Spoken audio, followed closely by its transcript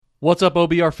What's up,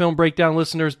 OBR Film Breakdown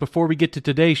listeners? Before we get to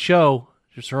today's show,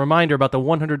 just a reminder about the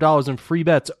 $100 in free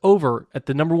bets over at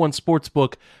the number one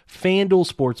sportsbook,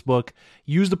 FanDuel Sportsbook.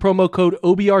 Use the promo code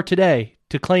OBR today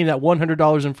to claim that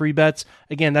 $100 in free bets.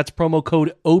 Again, that's promo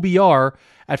code OBR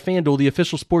at FanDuel, the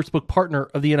official sportsbook partner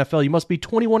of the NFL. You must be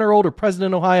 21 or older, present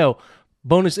in Ohio.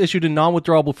 Bonus issued in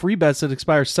non-withdrawable free bets that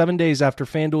expires 7 days after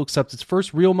FanDuel accepts its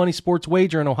first real money sports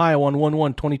wager in Ohio on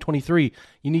 1/1/2023.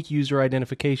 Unique user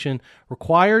identification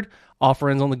required. Offer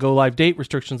ends on the go-live date.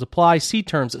 Restrictions apply. See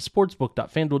terms at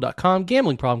sportsbook.fanduel.com.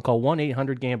 Gambling problem, call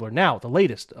 1-800-GAMBLER. Now, the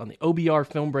latest on the OBR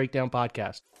Film Breakdown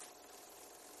podcast.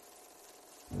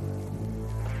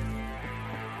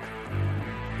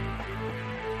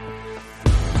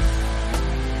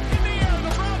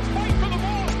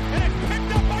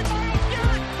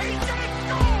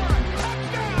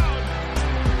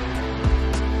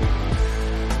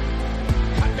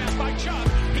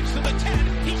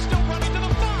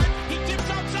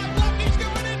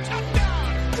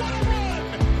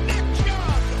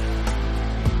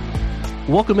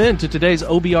 Welcome in to today's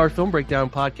OBR Film Breakdown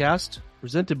podcast,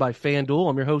 presented by FanDuel.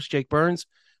 I'm your host, Jake Burns.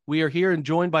 We are here and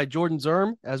joined by Jordan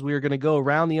Zerm as we are going to go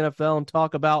around the NFL and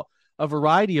talk about a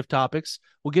variety of topics.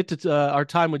 We'll get to our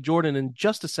time with Jordan in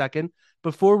just a second.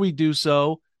 Before we do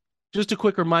so, just a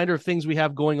quick reminder of things we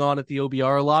have going on at the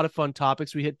OBR. A lot of fun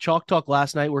topics. We hit Chalk Talk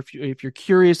last night, where if you're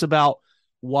curious about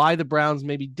why the Browns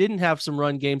maybe didn't have some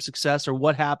run game success or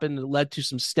what happened that led to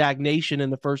some stagnation in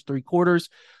the first three quarters,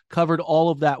 covered all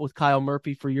of that with Kyle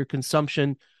Murphy for your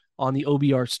consumption on the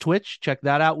OBR's Twitch. Check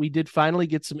that out. We did finally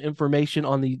get some information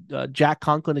on the Jack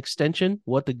Conklin extension,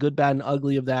 what the good, bad, and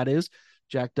ugly of that is.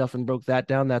 Jack Duffin broke that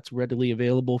down. That's readily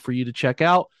available for you to check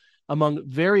out, among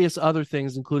various other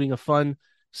things, including a fun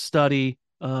study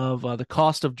of the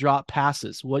cost of drop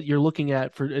passes, what you're looking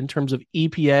at for in terms of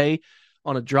EPA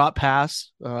on a drop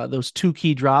pass, those two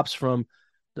key drops from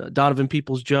Donovan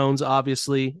Peoples-Jones,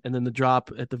 obviously, and then the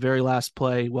drop at the very last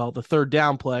play, well, the third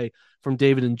down play from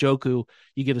David Njoku.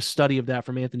 You get a study of that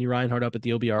from Anthony Reinhardt up at the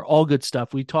OBR. All good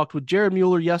stuff. We talked with Jared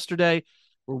Mueller yesterday.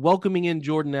 We're welcoming in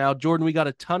Jordan now. Jordan, we got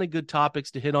a ton of good topics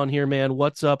to hit on here, man.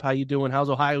 What's up? How you doing? How's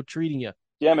Ohio treating you?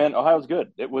 Yeah, man, Ohio's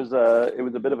good. It was a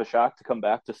bit of a shock to come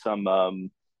back to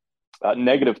some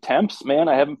negative temps, man.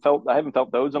 I haven't felt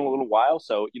those in a little while.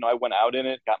 So, I went out in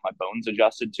it, got my bones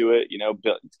adjusted to it,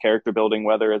 it's character building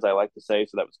weather, as I like to say.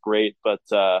 So that was great. But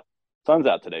sun's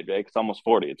out today, Jake. It's almost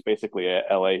 40. It's basically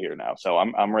LA here now. So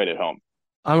I'm right at home.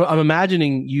 I'm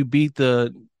imagining you beat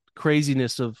the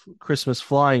craziness of Christmas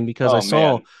flying, because I Oh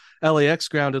saw man. LAX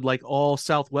grounded like all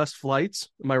Southwest flights.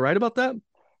 Am I right about that?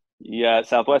 Yeah,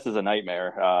 Southwest is a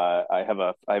nightmare. I have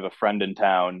a friend in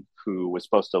town who was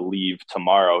supposed to leave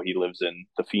tomorrow. He lives in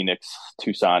the Phoenix,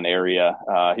 Tucson area.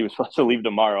 He was supposed to leave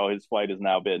tomorrow. His flight has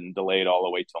now been delayed all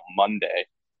the way till Monday.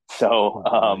 So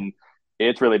Oh boy.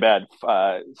 it's really bad.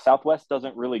 Southwest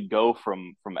doesn't really go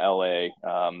from LA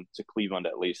to Cleveland,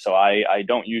 at least. So I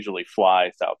don't usually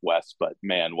fly Southwest, but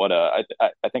man, I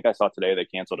think I saw today they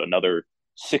canceled another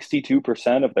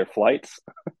 62% of their flights.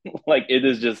 Like, it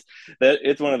is just that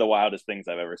it's one of the wildest things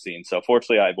I've ever seen. So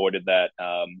fortunately, I avoided that.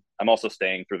 I'm also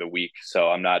staying through the week, so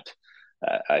I'm not.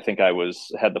 I think I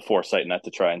was had the foresight not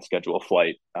to try and schedule a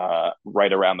flight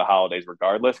right around the holidays,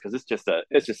 regardless, because it's just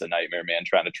a nightmare, man,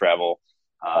 trying to travel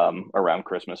around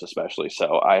Christmas, especially.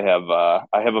 So I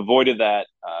have avoided that.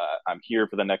 I'm here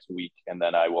for the next week, and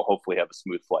then I will hopefully have a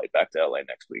smooth flight back to LA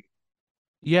next week.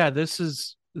 Yeah, this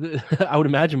is. I would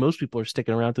imagine most people are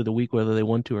sticking around through the week, whether they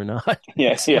want to or not.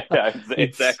 Yeah, It's yeah, it's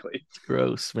exactly. it's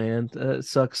gross, man. It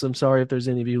sucks. I'm sorry if there's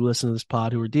any of you listening to this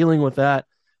pod who are dealing with that.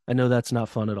 I know that's not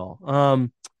fun at all.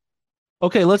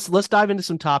 Okay, let's dive into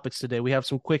some topics today. We have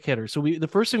some quick hitters. So the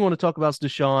first thing I want to talk about is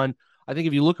Deshaun. I think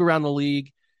if you look around the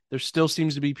league, there still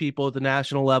seems to be people at the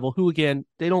national level who, again,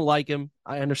 they don't like him.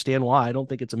 I understand why. I don't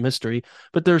think it's a mystery,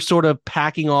 but they're sort of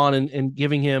packing on and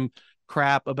giving him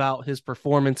crap about his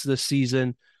performance this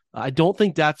season. I don't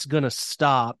think that's going to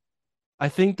stop. I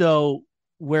think, though,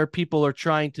 where people are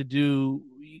trying to do,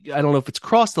 I don't know if it's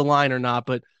crossed the line or not,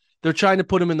 but they're trying to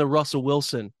put him in the Russell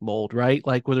Wilson mold, right?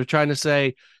 Like, where they're trying to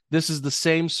say this is the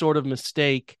same sort of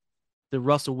mistake the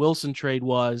Russell Wilson trade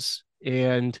was,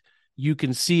 and you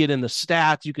can see it in the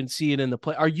stats, you can see it in the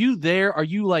play. Are you there? Are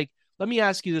you like, let me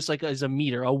ask you this, like, as a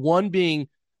meter, a one being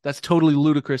that's totally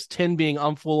ludicrous, 10 being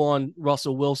I'm full on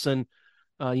Russell Wilson,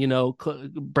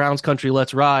 Browns country,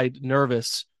 let's ride,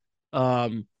 nervous.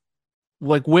 Um,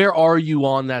 like, where are you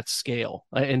on that scale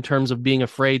in terms of being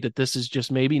afraid that this is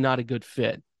just maybe not a good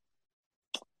fit?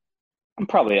 I'm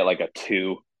probably at like a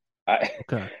two. I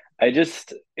Okay. I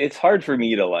it's hard for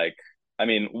me to like. I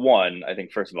mean, one, I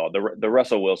think first of all, the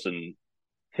Russell Wilson.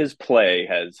 his play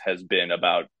has been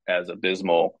about as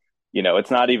abysmal.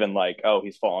 It's not even like, oh,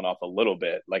 he's fallen off a little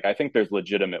bit. Like, I think there's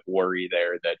legitimate worry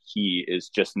there that he is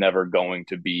just never going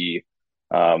to be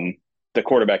um, the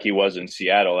quarterback he was in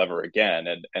Seattle ever again,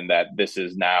 and that this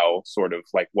is now sort of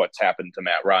like what's happened to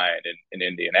Matt Ryan in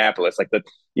Indianapolis. Like,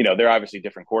 they're obviously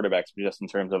different quarterbacks, but just in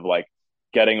terms of like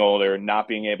getting older, not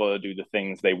being able to do the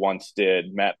things they once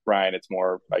did. Matt Ryan, it's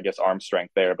more, I guess, arm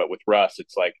strength there, but with Russ,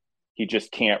 it's like he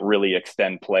just can't really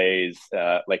extend plays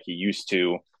like he used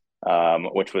to.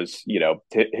 Which was,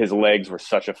 his legs were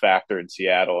such a factor in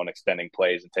Seattle and extending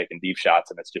plays and taking deep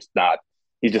shots, and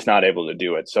he's just not able to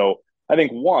do it. So I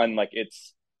think one, like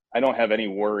I don't have any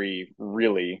worry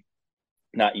really,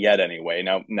 not yet anyway.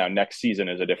 Now next season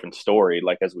is a different story,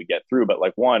 like as we get through, but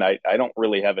like one, I don't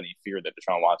really have any fear that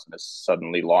Deshaun Watson has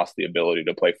suddenly lost the ability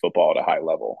to play football at a high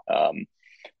level.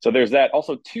 So there's that.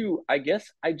 Also, two, I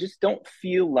guess I just don't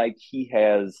feel like he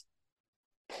has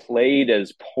played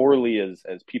as poorly as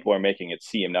people are making it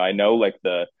seem. Now I know like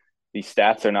the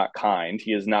stats are not kind.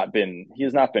 He has not been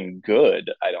good,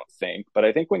 I don't think. But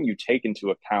I think when you take into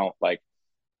account like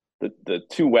the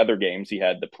two weather games he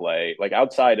had to play, like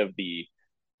outside of the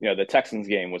Texans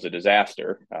game was a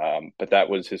disaster, but that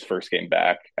was his first game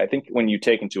back. I think when you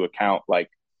take into account like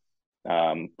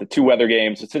the two weather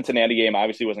games, the Cincinnati game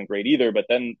obviously wasn't great either, but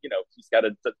then he's got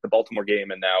the Baltimore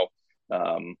game and now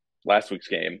last week's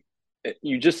game.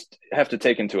 You just have to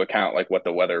take into account like what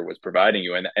the weather was providing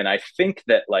you, and I think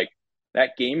that like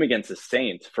that game against the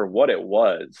Saints for what it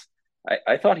was,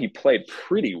 I thought he played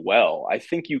pretty well. I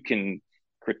think you can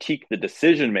critique the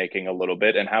decision making a little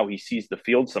bit and how he sees the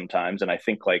field sometimes, and I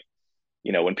think like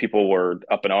when people were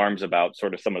up in arms about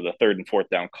sort of some of the third and fourth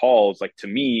down calls, like to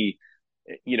me,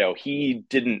 he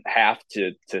didn't have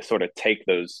to sort of take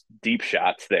those deep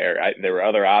shots there. There were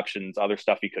other options, other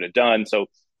stuff he could have done. So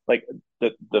like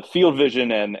the field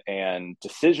vision and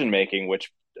decision making,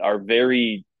 which are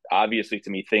very obviously to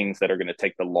me things that are going to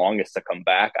take the longest to come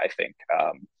back. I think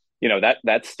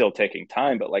that's still taking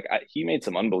time, but like he made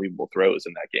some unbelievable throws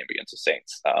in that game against the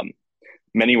Saints.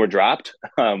 Many were dropped,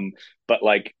 but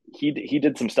like he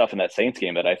did some stuff in that Saints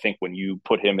game that I think when you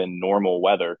put him in normal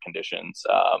weather conditions,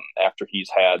 after he's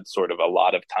had sort of a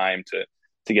lot of time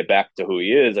to get back to who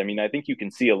he is, I mean, I think you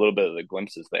can see a little bit of the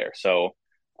glimpses there. So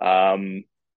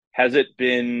has it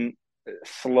been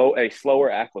a slower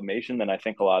acclimation than I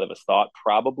think a lot of us thought?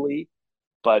 Probably,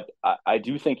 but I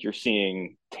do think you're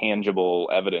seeing tangible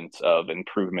evidence of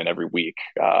improvement every week.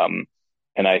 And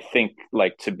I think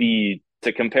like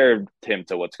to compare him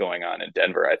to what's going on in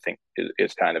Denver, I think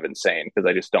is kind of insane because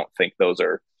I just don't think those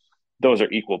are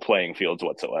equal playing fields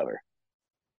whatsoever.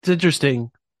 It's interesting.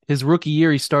 His rookie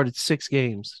year, he started 6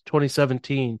 games,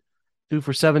 2017, threw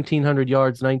for 1,700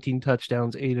 yards, 19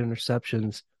 touchdowns, 8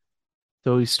 interceptions.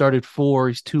 So he started 4.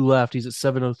 He's 2 left. He's at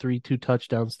 703, 2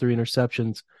 touchdowns, 3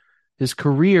 interceptions. His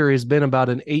career has been about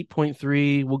an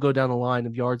 8.3. We'll go down the line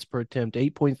of yards per attempt: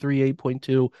 8.3,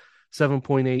 8.2,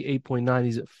 7.8, 8.9.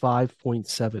 He's at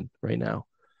 5.7 right now.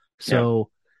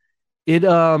 So it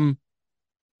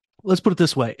let's put it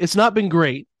this way. It's not been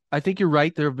great. I think you're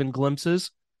right. There have been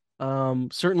glimpses.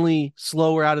 Certainly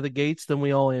slower out of the gates than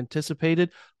we all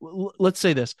anticipated. Let's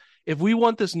say this. If we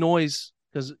want this noise,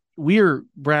 because we're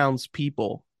Browns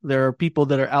people, there are people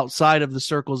that are outside of the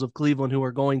circles of Cleveland who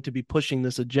are going to be pushing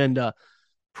this agenda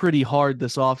pretty hard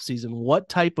this offseason. What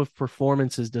type of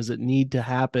performances does it need to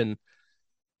happen?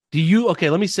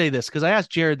 Let me say this, because I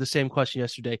asked Jared the same question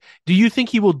yesterday. Do you think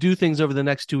he will do things over the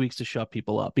next 2 weeks to shut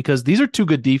people up? Because these are two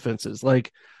good defenses.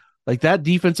 Like that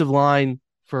defensive line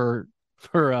for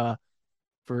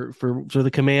the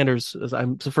Commanders.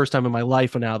 It's the first time in my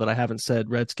life now that I haven't said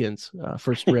Redskins.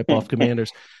 First rip off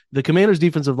Commanders. The Commanders'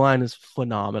 defensive line is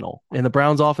phenomenal, and the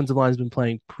Browns' offensive line has been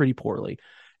playing pretty poorly.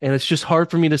 And it's just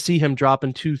hard for me to see him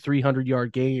dropping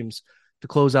 200-300-yard games to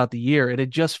close out the year. And it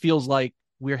just feels like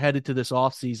we're headed to this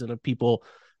offseason of people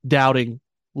doubting,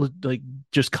 like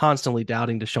just constantly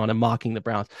doubting Deshaun and mocking the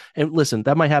Browns. And listen,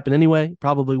 that might happen anyway,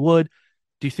 probably would.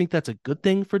 Do you think that's a good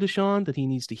thing for Deshaun, that he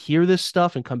needs to hear this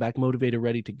stuff and come back motivated,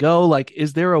 ready to go? Like,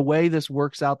 is there a way this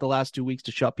works out the last 2 weeks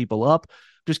to shut people up?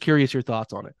 Just curious your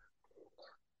thoughts on it.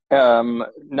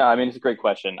 No, I mean, it's a great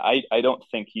question. I don't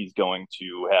think he's going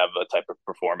to have a type of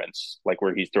performance like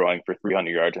where he's throwing for 300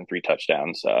 yards and 3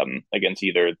 touchdowns against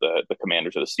either the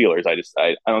Commanders or the Steelers.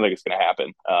 I don't think it's going to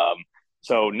happen.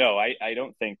 So no, I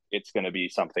don't think it's going to be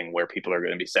something where people are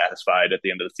going to be satisfied at the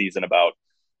end of the season about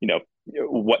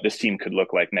what this team could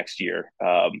look like next year.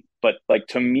 But like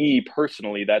to me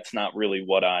personally, that's not really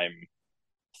what I'm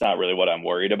it's not really what I'm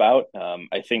worried about.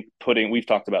 I think we've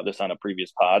talked about this on a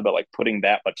previous pod, but like putting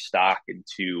that much stock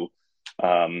into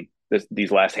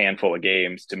these last handful of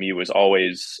games to me was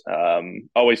always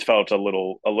felt a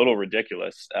little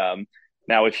ridiculous.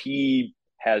 Now, if he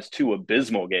has two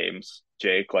abysmal games,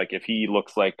 Jake, like if he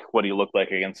looks like what he looked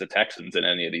like against the Texans in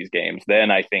any of these games,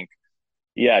 then I think,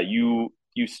 yeah, you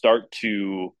start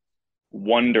to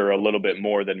wonder a little bit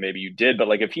more than maybe you did. But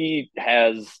like if he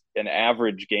has an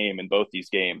average game in both these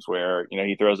games where,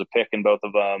 he throws a pick in both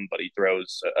of them, but he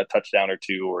throws a touchdown or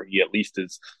two, or he at least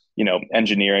is,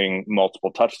 engineering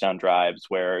multiple touchdown drives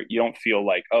where you don't feel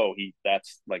like, oh,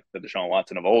 that's like the Deshaun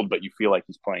Watson of old, but you feel like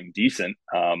he's playing decent.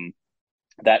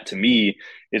 That to me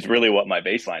is really what my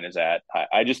baseline is at.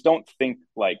 I just don't think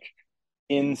like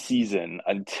in season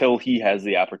until he has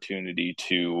the opportunity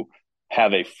to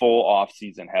have a full off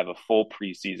season, have a full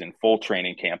preseason, full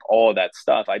training camp, all of that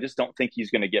stuff. I just don't think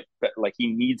he's going to get like he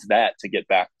needs that to get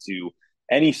back to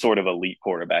any sort of elite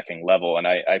quarterbacking level. And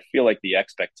I feel like the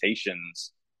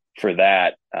expectations for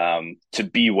that to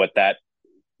be what that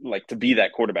like to be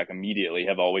that quarterback immediately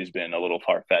have always been a little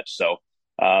far fetched. So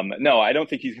no, I don't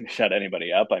think he's going to shut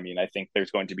anybody up. I mean, I think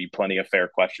there's going to be plenty of fair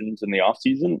questions in the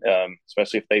offseason,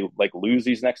 especially if they like lose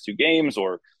these next two games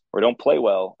or don't play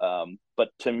well. But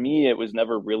to me, it was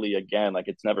never really, again, like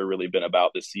it's never really been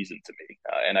about this season to me.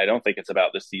 And I don't think it's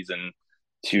about this season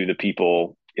to the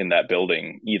people in that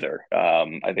building either.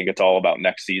 I think it's all about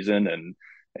next season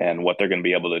and what they're going to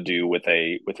be able to do with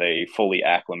a fully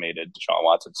acclimated Deshaun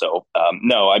Watson. So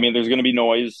no, I mean there's going to be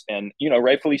noise, and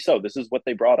rightfully so. This is what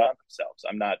they brought on themselves.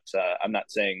 I'm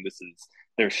not saying this is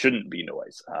there shouldn't be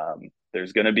noise.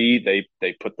 There's going to be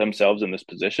they put themselves in this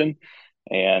position,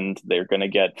 and they're going to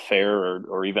get fair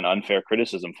or even unfair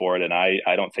criticism for it. And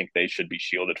I don't think they should be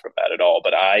shielded from that at all.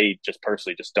 But I just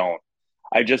personally just don't.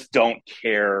 I just don't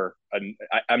care.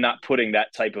 I'm not putting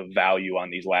that type of value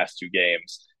on these last two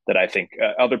games that I think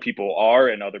other people are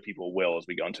and other people will as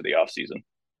we go into the offseason.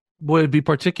 Boy, it'd be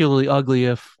particularly ugly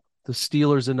if the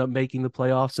Steelers end up making the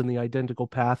playoffs in the identical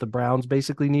path the Browns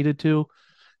basically needed to,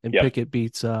 and Yep. Pickett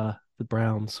beats the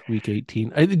Browns week 18.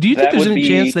 Do you think That there's would any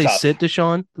chance be they tough. sit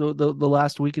Deshaun the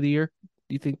last week of the year?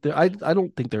 Do you think there? I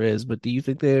don't think there is, but do you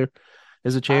think there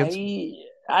is a chance?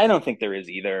 I don't think there is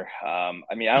either. I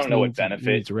mean, I Just don't know what benefit.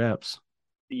 needs reps.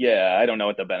 Yeah, I don't know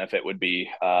what the benefit would be.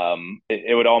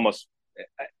 It would almost,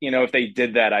 if they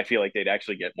did that, I feel like they'd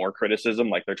actually get more criticism.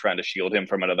 Like they're trying to shield him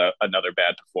from another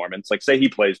bad performance. Like say he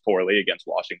plays poorly against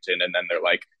Washington, and then they're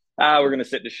like, we're going to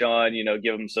sit Deshaun,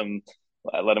 give him some,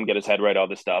 let him get his head right, all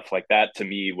this stuff. Like that to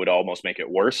me would almost make it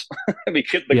worse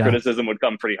because the Yeah. criticism would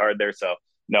come pretty hard there. So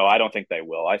no, I don't think they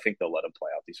will. I think they'll let him play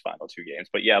out these final two games.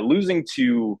 But yeah, losing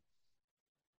to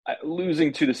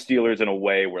the Steelers in a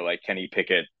way where like Kenny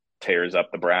Pickett tears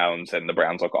up the Browns and the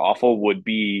Browns look awful would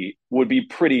be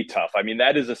pretty tough. I mean,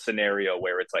 that is a scenario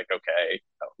where it's like, okay,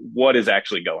 what is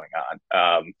actually going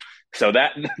on? So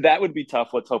that would be tough.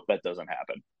 Let's hope that doesn't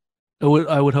happen.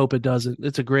 I would hope it doesn't.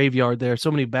 It's a graveyard there. So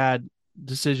many bad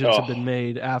decisions have been Oh,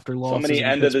 made after so losses many in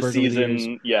end of the Pittsburgh over the years.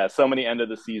 season, yeah, so many end of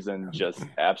the season, just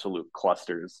absolute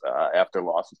clusters after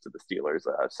losses to the Steelers.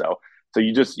 So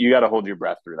you got to hold your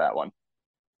breath through that one.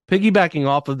 Piggybacking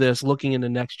off of this, looking into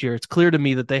next year, it's clear to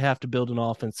me that they have to build an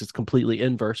offense that's completely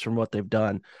inverse from what they've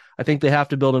done. I think they have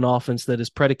to build an offense that is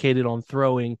predicated on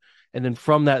throwing, and then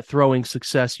from that throwing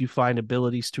success, you find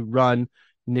abilities to run,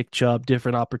 Nick Chubb,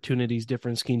 different opportunities,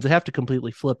 different schemes. They have to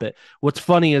completely flip it. What's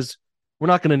funny is we're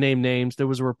not going to name names. There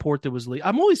was a report that was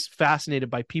I'm always fascinated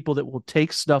by people that will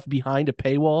take stuff behind a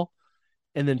paywall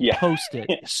and then Yeah, post it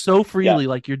so yeah, freely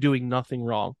like you're doing nothing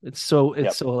wrong. It's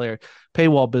yep. so hilarious.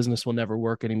 Paywall business will never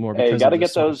work anymore Hey, because of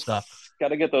this sort of stuff. got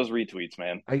to get those retweets,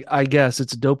 man. I guess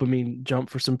it's a dopamine jump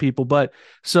for some people, but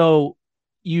so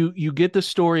you get the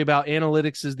story about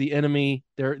analytics is the enemy.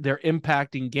 They're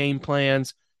impacting game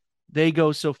plans. They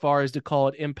go so far as to call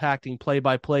it impacting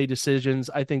play-by-play decisions.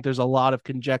 I think there's a lot of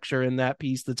conjecture in that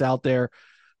piece that's out there,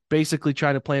 basically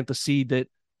trying to plant the seed that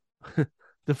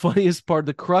the funniest part,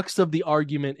 the crux of the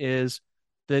argument is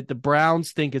that the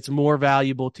Browns think it's more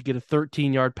valuable to get a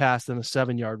 13-yard pass than a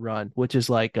 7-yard run, which is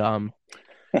like,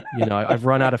 I've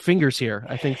run out of fingers here.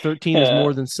 I think 13 is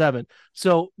more than 7.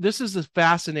 So this is a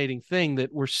fascinating thing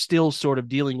that we're still sort of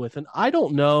dealing with. And I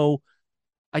don't know.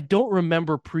 I don't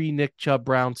remember pre-Nick Chubb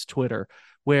Brown's Twitter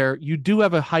where you do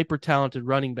have a hyper-talented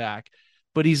running back,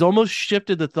 but he's almost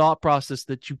shifted the thought process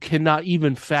that you cannot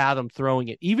even fathom throwing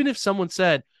it. Even if someone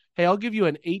said, hey, I'll give you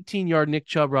an 18-yard Nick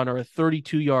Chubb run or a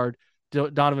 32-yard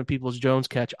Donovan Peoples-Jones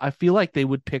catch, I feel like they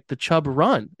would pick the Chubb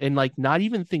run and like not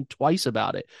even think twice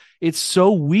about it. It's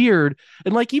so weird.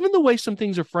 And like even the way some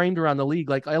things are framed around the league,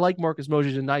 like I like Marcus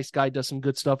Moses, a nice guy, does some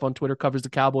good stuff on Twitter, covers the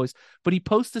Cowboys, but he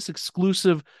posts this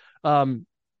exclusive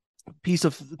piece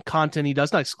of content he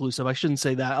does. Not exclusive, I shouldn't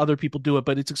say that. Other people do it,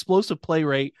 but it's explosive play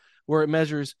rate, where it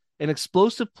measures an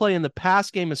explosive play in the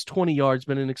pass game is 20 yards,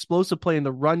 but an explosive play in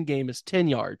the run game is 10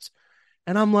 yards.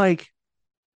 And I'm like,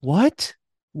 what?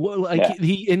 Like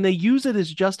Yeah. and they use it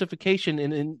as justification.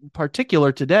 And in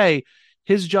particular today,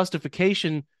 his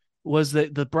justification was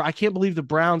that I can't believe the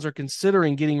Browns are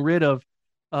considering getting rid of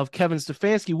Kevin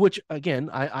Stefanski, which again,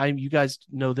 you guys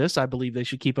know this. I believe they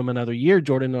should keep him another year.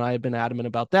 Jordan and I have been adamant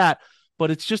about that. But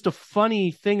it's just a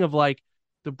funny thing of like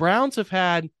the Browns have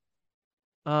had,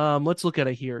 let's look at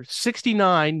it here,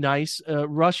 69 nice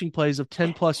rushing plays of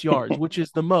 10 plus yards, which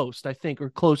is the most, I think, or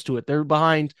close to it.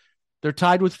 They're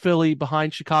tied with Philly,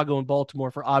 behind Chicago and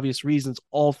Baltimore for obvious reasons.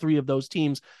 All three of those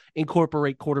teams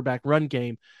incorporate quarterback run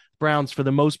game. Browns, for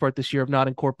the most part this year, have not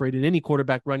incorporated any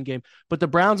quarterback run game, but the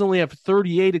Browns only have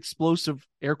 38 explosive,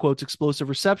 air quotes, explosive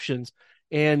receptions.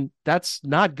 And that's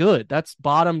not good. That's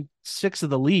bottom 6 of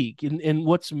the league. And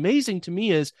what's amazing to me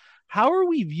is how are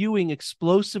we viewing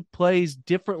explosive plays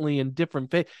differently in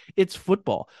different it's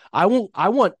football. I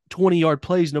want 20-yard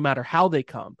plays no matter how they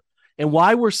come. And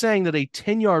why we're saying that a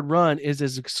 10-yard run is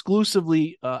as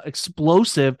exclusively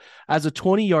explosive as a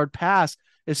 20-yard pass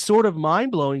is sort of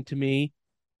mind-blowing to me.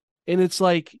 And it's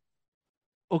like,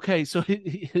 okay, so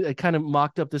I kind of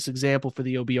mocked up this example for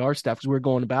the OBR staff because we were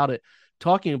going about it,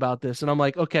 talking about this. And I'm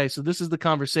like, okay, so this is the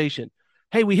conversation.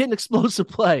 Hey, we hit an explosive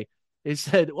play. They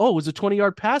said, oh, was it a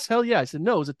 20-yard pass? Hell yeah. I said,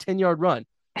 no, it was a 10-yard run.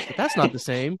 But that's not the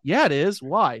same. Yeah, it is.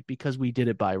 Why? Because we did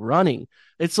it by running.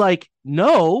 It's like,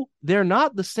 no, they're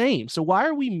not the same. So why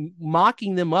are we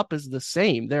mocking them up as the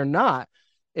same? They're not.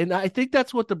 And I think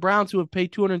that's what the Browns, who have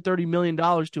paid $230 million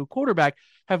to a quarterback,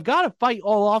 have got to fight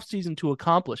all offseason to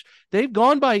accomplish. They've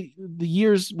gone by the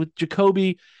years with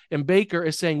Jacoby and Baker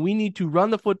as saying we need to run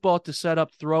the football to set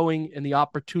up throwing and the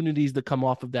opportunities that come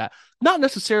off of that. Not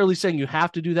necessarily saying you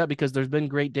have to do that, because there's been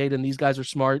great data and these guys are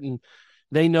smart and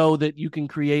they know that you can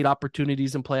create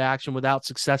opportunities and play action without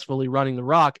successfully running the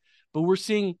rock. But we're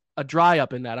seeing a dry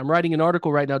up in that. I'm writing an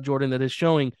article right now, Jordan, that is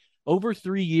showing over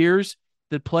 3 years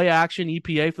the play action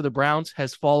EPA for the Browns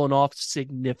has fallen off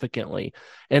significantly.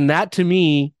 And that to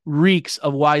me reeks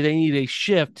of why they need a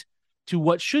shift to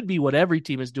what should be what every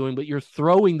team is doing, but you're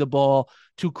throwing the ball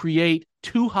to create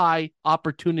too high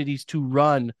opportunities to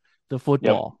run the Yep.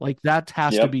 football. Like that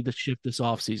has to Yep. be the shift this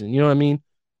offseason. You know what I mean?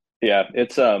 Yeah.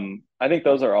 It's I think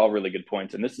those are all really good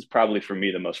points. And this is probably for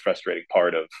me the most frustrating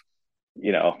part of,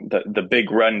 the big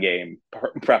run game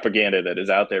propaganda that is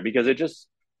out there, because it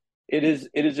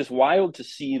is just wild to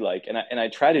see, like, and I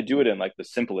try to do it in like the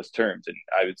simplest terms. And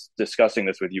I was discussing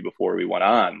this with you before we went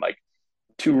on, like,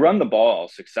 to run the ball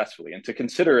successfully and to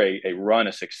consider a run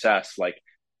a success, like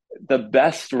the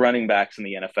best running backs in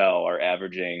the NFL are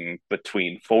averaging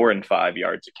between 4 and 5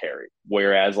 yards a carry,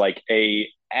 whereas like a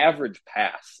average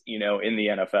pass, in the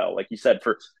NFL, like you said,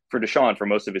 for Deshaun, for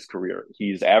most of his career,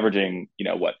 he's averaging,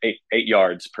 what, 8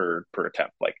 yards per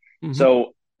attempt. Like, Mm-hmm.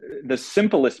 so the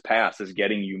simplest pass is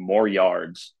getting you more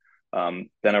yards than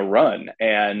a run.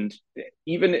 And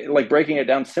even like breaking it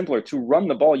down simpler, to run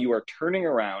the ball, you are turning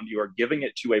around, you are giving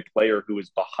it to a player who is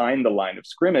behind the line of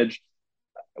scrimmage.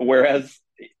 Whereas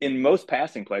in most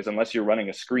passing plays, unless you're running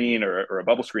a screen or a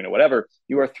bubble screen or whatever,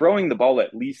 you are throwing the ball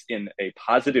at least in a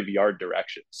positive yard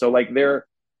direction. So like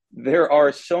there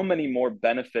are so many more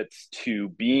benefits to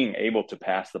being able to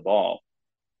pass the ball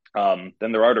than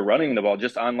there are to running the ball,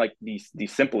 just on like the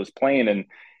simplest plane. And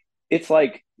it's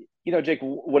like, Jake,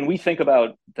 when we think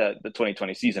about the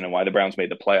 2020 season and why the Browns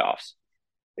made the playoffs,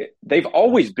 they've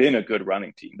always been a good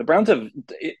running team. The Browns have,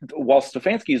 while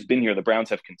Stefanski has been here, the Browns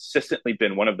have consistently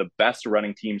been one of the best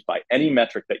running teams by any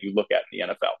metric that you look at in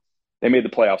the NFL. They made the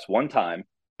playoffs one time,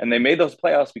 and they made those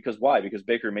playoffs because why? Because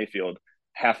Baker Mayfield,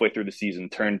 halfway through the season,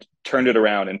 turned it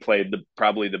around and played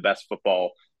probably the best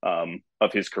football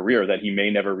of his career that he may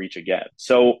never reach again.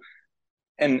 So,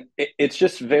 and it's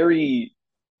just very,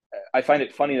 I find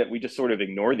it funny that we just sort of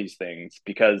ignore these things,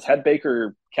 because had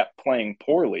Baker kept playing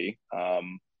poorly,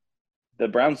 the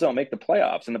Browns don't make the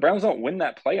playoffs and the Browns don't win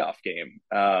that playoff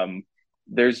game.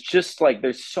 There's just like,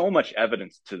 there's so much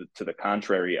evidence to the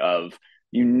contrary of,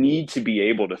 you need to be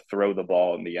able to throw the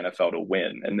ball in the NFL to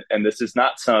win. And this is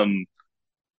not some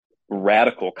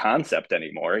radical concept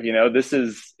anymore. This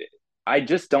is, I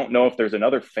just don't know if there's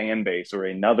another fan base or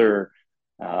another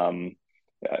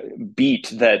beat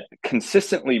that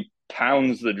consistently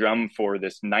pounds the drum for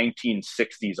this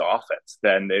 1960s offense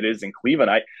than it is in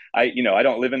Cleveland. I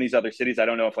don't live in these other cities. I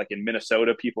don't know if like in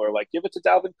Minnesota people are like, give it to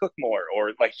Dalvin Cook more,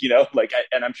 or like,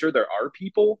 and I'm sure there are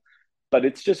people, but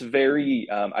it's just very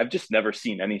I've just never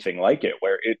seen anything like it,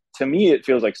 where it, to me, it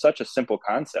feels like such a simple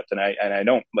concept. And I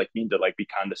don't like mean to like be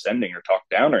condescending or talk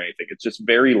down or anything. It's just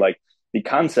very like the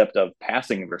concept of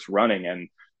passing versus running, and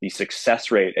the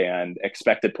success rate and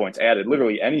expected points added,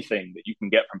 literally anything that you can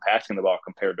get from passing the ball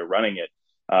compared to running it,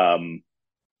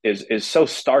 is so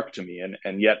stark to me.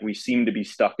 And yet we seem to be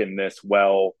stuck in this,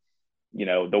 well,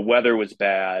 the weather was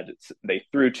bad, they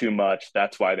threw too much,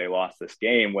 that's why they lost this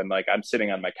game, when like I'm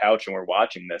sitting on my couch and we're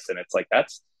watching this, and it's like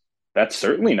that's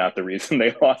certainly not the reason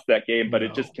they lost that game. But it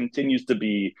No. just continues to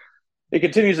be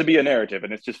a narrative,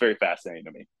 and it's just very fascinating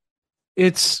to me.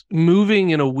 It's moving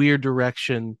in a weird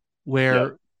direction Yep.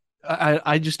 where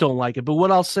I just don't like it. But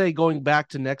what I'll say going back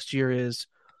to next year is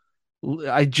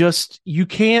you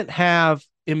can't have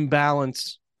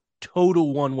imbalance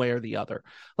total one way or the other.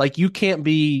 Like you can't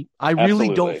be, I really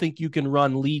don't Absolutely. think you can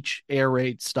run leech air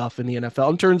raid stuff in the NFL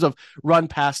in terms of run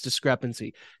pass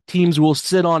discrepancy. Teams will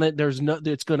sit on it. There's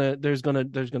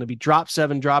gonna be drop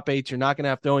seven, drop eights. You're not gonna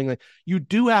have throwing. Like you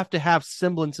do have to have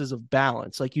semblances of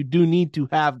balance. Like you do need to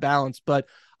have balance. But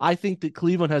I think that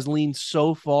Cleveland has leaned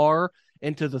so far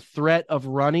into the threat of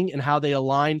running and how they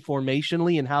align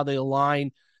formationally and how they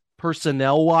align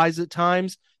personnel wise at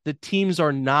times, the teams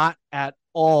are not at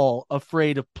all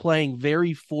afraid of playing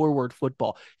very forward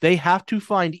football. They have to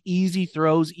find easy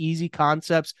throws, easy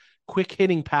concepts, quick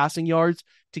hitting passing yards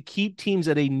to keep teams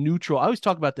at a neutral. I always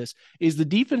talk about this. Is the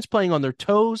defense playing on their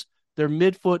toes, their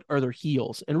midfoot, or their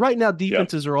heels? And right now Yep.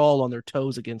 defenses are all on their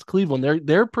toes against Cleveland.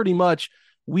 They're pretty much,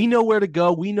 we know where to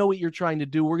go. We know what you're trying to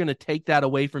do. We're going to take that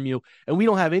away from you. And we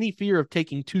don't have any fear of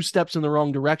taking two steps in the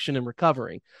wrong direction and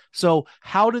recovering. So,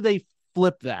 how do they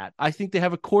flip that? I think they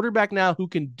have a quarterback now who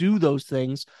can do those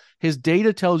things. His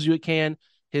data tells you it can.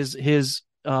 His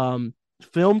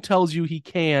film tells you he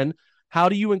can. How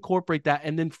do you incorporate that?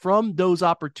 And then from those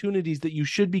opportunities that you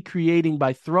should be creating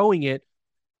by throwing it,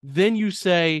 then you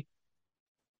say,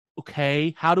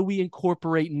 okay, how do we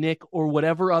incorporate Nick or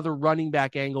whatever other running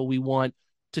back angle we want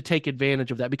to take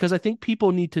advantage of that? Because I think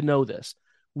people need to know this.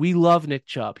 We love Nick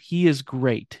Chubb. He is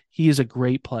great. He is a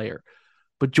great player.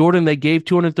 But Jordan, they gave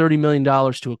 $230 million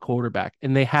to a quarterback,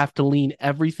 and they have to lean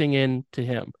everything in to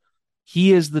him.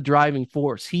 He is the driving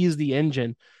force. He is the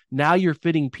engine. Now you're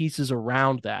fitting pieces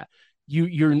around that.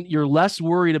 You're less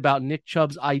worried about Nick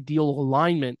Chubb's ideal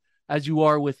alignment as you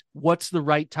are with what's the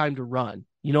right time to run.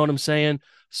 You know what I'm saying?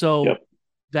 So Yep.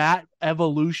 that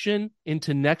evolution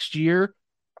into next year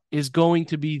is going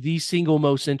to be the single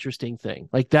most interesting thing.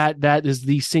 Like that is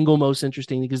the single most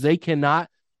interesting because they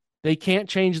can't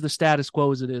change the status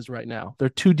quo as it is right now. They're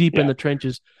too deep in Yeah. the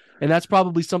trenches. And that's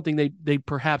probably something they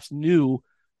perhaps knew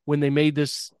when they made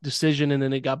this decision and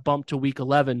then it got bumped to week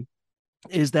 11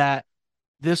 is that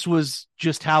this was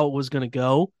just how it was going to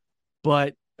go,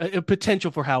 but a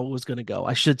potential for how it was going to go.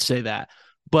 I should say that.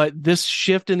 But this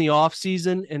shift in the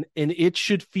offseason, and it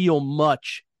should feel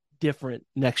much different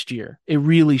next year. It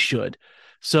really should.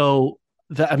 So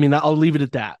I mean, I'll leave it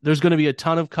at that. There's going to be a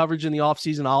ton of coverage in the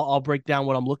offseason. I'll break down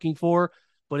what I'm looking for,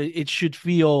 but it should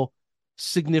feel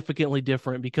significantly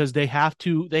different because they have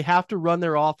to run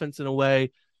their offense in a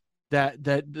way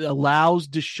that allows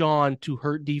Deshaun to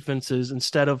hurt defenses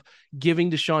instead of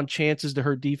giving Deshaun chances to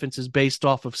hurt defenses based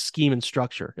off of scheme and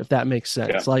structure, if that makes Yeah.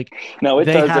 sense. Like No, it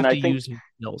they does. And have I to think use his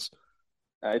skills.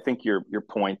 I think your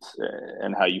point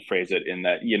and how you phrase it, in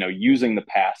that, using the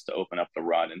pass to open up the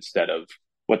run instead of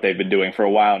what they've been doing for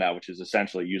a while now, which is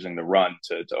essentially using the run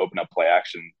to open up play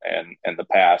action and the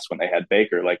pass when they had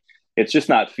Baker. Like, it's just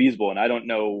not feasible. And I don't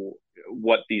know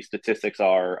what the statistics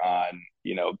are on,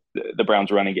 the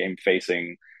Browns running game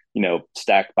facing,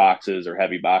 stacked boxes or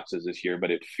heavy boxes this year,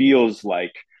 but it feels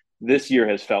like this year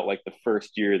has felt like the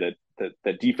first year that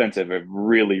the defensive have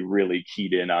really, really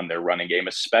keyed in on their running game,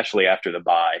 especially after the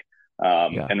bye,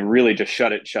 Yeah. and really just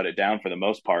shut it down for the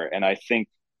most part. And I think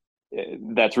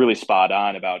that's really spot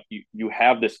on about you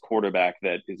have this quarterback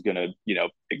that is going to,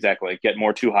 exactly, like, get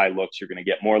more too high looks. You're going to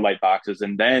get more light boxes,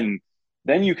 and then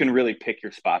you can really pick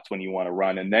your spots when you want to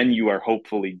run, and then you are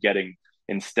hopefully getting,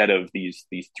 instead of these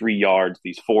 3 yards,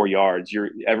 these 4 yards,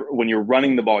 when you're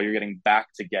running the ball, you're getting back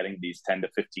to getting these 10 to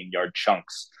 15 yard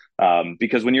chunks,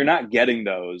 because when you're not getting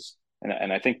those,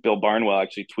 and I think Bill Barnwell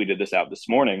actually tweeted this out this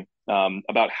morning,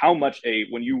 about how much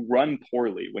when you run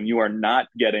poorly, when you are not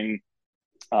getting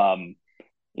um,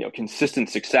 consistent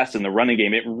success in the running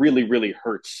game, it really, really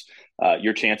hurts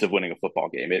your chance of winning a football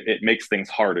game. It makes things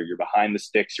harder. You're behind the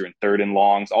sticks. You're in third and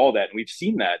longs, all that. And we've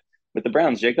seen that with the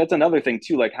Browns, Jake. That's another thing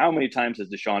too. Like, how many times has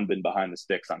Deshaun been behind the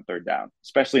sticks on third down,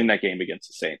 especially in that game against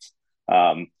the Saints?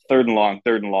 Third and long,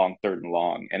 third and long, third and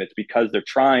long. And it's because they're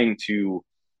trying to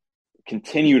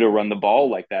continue to run the ball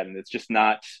like that, and it's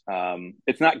not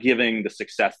giving the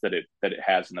success that it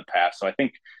has in the past. So I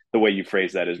think the way you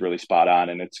phrase that is really spot on,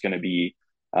 and it's going to be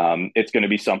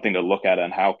something to look at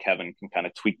on how Kevin can kind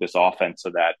of tweak this offense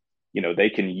so that they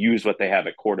can use what they have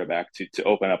at quarterback to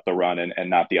open up the run and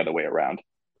not the other way around.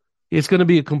 It's going to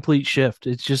be a complete shift.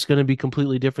 It's just going to be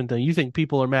completely different than you think.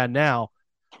 People are mad now.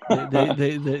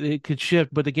 They could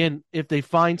shift, but again, if they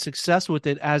find success with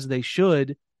it as they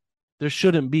should, there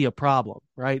shouldn't be a problem,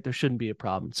 right? There shouldn't be a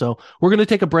problem. So we're going to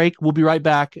take a break. We'll be right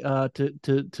back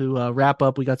to wrap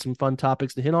up. We got some fun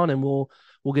topics to hit on, and we'll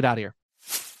get out of here.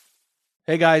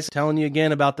 Hey guys, telling you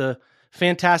again about the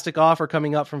fantastic offer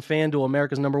coming up from FanDuel,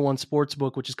 America's #1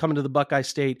 sportsbook, which is coming to the Buckeye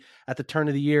State at the turn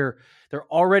of the year. They're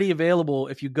already available.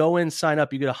 If you go in, sign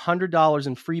up, you get $100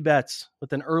 in free bets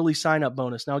with an early sign-up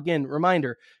bonus. Now, again,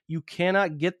 reminder, you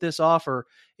cannot get this offer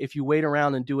if you wait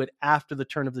around and do it after the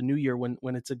turn of the new year when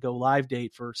it's a go-live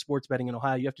date for sports betting in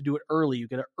Ohio. You have to do it early. You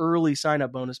get an early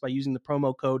sign-up bonus by using the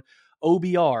promo code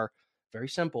OBR. Very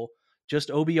simple. Just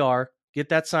OBR. Get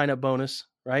that sign-up bonus.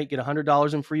 Right? Get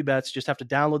 $100 in free bets. Just have to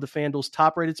download the FanDuel's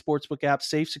top-rated sportsbook app.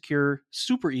 Safe, secure,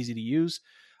 super easy to use.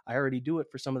 I already do it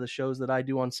for some of the shows that I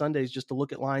do on Sundays just to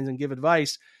look at lines and give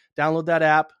advice. Download that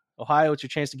app. Ohio, it's your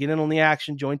chance to get in on the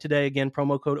action. Join today. Again,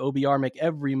 promo code OBR. Make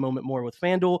every moment more with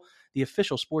FanDuel, the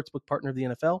official sportsbook partner of the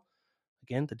NFL.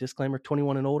 Again, the disclaimer,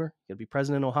 21 and older. You got to be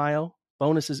present in Ohio.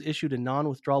 Bonuses issued in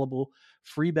non-withdrawable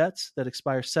free bets that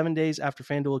expire 7 days after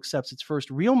FanDuel accepts its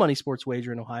first real money sports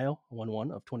wager in Ohio,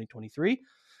 1/1 of 2023.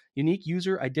 Unique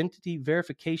user identity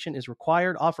verification is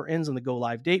required. Offer ends on the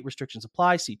go-live date. Restrictions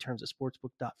apply. See terms at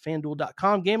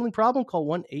sportsbook.fanduel.com. Gambling problem? Call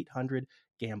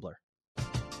 1-800-GAMBLER.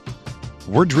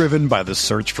 We're driven by the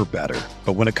search for better.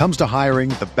 But when it comes to hiring,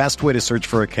 the best way to search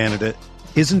for a candidate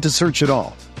isn't to search at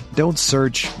all. Don't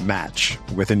search, match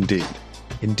with Indeed.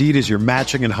 Indeed is your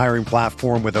matching and hiring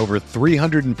platform with over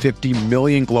 350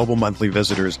 million global monthly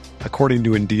visitors, according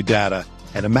to Indeed data,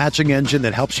 and a matching engine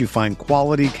that helps you find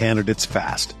quality candidates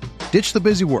fast. Ditch the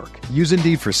busy work. Use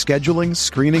Indeed for scheduling,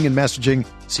 screening, and messaging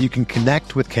so you can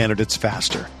connect with candidates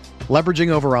faster. Leveraging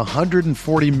over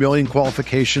 140 million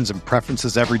qualifications and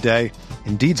preferences every day,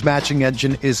 Indeed's matching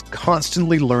engine is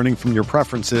constantly learning from your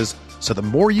preferences, so the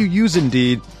more you use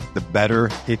Indeed, the better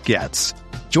it gets.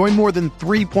 Join more than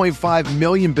 3.5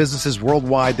 million businesses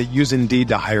worldwide that use Indeed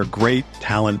to hire great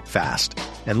talent fast.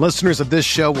 And listeners of this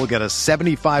show will get a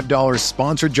 $75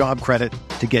 sponsored job credit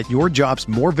to get your jobs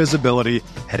more visibility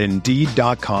at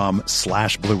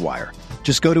Indeed.com/Blue Wire.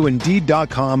 Just go to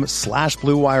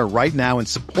Indeed.com/Blue Wire right now and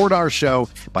support our show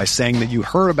by saying that you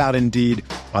heard about Indeed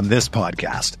on this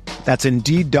podcast. That's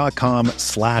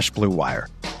Indeed.com/Blue Wire.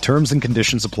 Terms and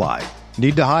conditions apply.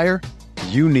 Need to hire?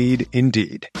 You need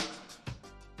Indeed.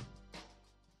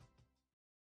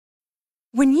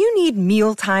 When you need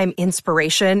mealtime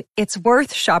inspiration, it's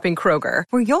worth shopping Kroger,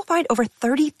 where you'll find over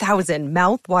 30,000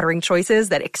 mouth-watering choices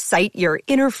that excite your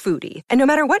inner foodie. And no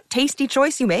matter what tasty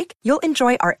choice you make, you'll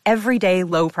enjoy our everyday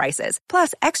low prices,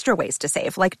 plus extra ways to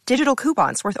save, like digital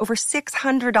coupons worth over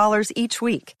 $600 each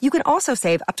week. You can also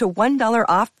save up to $1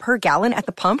 off per gallon at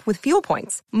the pump with fuel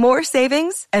points. More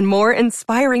savings and more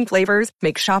inspiring flavors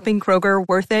make shopping Kroger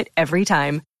worth it every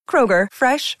time. Kroger,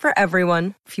 fresh for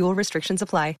everyone. Fuel restrictions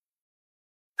apply.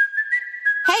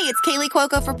 Hey, it's Kaylee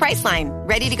Cuoco for Priceline.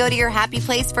 Ready to go to your happy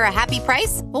place for a happy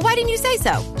price? Well, why didn't you say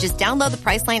so? Just download the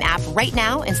Priceline app right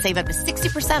now and save up to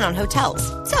 60% on hotels.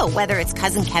 So whether it's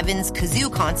Cousin Kevin's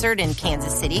Kazoo Concert in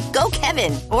Kansas City, go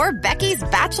Kevin, or Becky's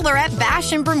Bachelorette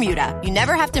Bash in Bermuda, you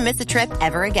never have to miss a trip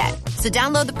ever again. So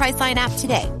download the Priceline app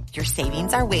today. Your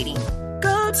savings are waiting.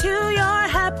 Go to your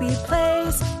happy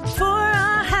place for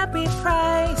a happy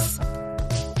price.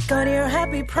 Go to your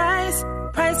happy price,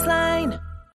 Priceline.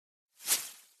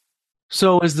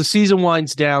 So as the season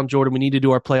winds down, Jordan, we need to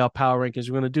do our playoff power rankings.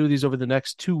 We're going to do these over the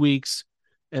next 2 weeks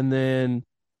and then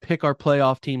pick our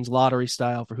playoff teams lottery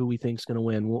style for who we think is going to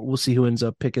win. We'll see who ends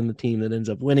up picking the team that ends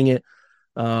up winning it.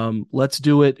 Let's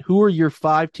do it. Who are your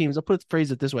 5 teams? I'll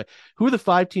phrase it this way. Who are the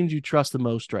 5 teams you trust the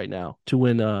most right now to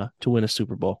win a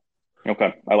Super Bowl?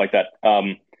 Okay. I like that.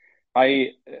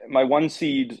 My 1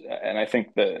 seed, and I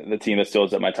think the team that still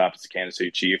is at my top is the Kansas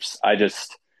City Chiefs.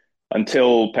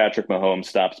 Until Patrick Mahomes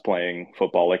stops playing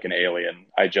football like an alien,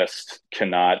 I just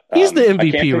cannot. He's the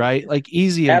MVP, right? Like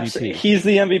easy MVP. He's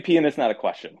the MVP, and it's not a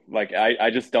question. Like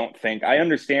I just don't think. I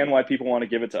understand why people want to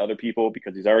give it to other people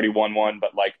because he's already won one,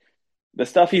 but like the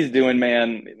stuff he's doing,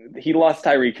 man, he lost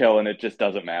Tyreek Hill, and it just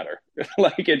doesn't matter.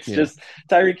 Like it's just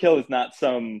Tyreek Hill is not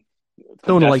some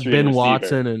going to like Ben receiver.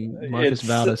 Watson and Marcus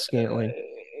Valdez-Scantling.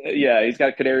 Yeah, he's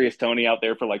got Kadarius Toney out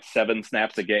there for like 7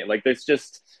 snaps a game. Like there's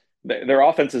just. their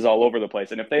offense is all over the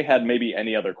place. And if they had maybe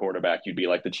any other quarterback, you'd be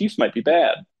like, the Chiefs might be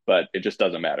bad, but it just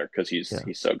doesn't matter because he's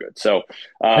so good. So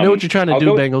I know what you're trying to I'll do,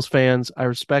 go, Bengals fans. I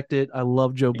respect it. I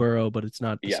love Joe Burrow, but it's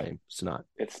not the yeah, same. It's not.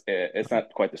 it's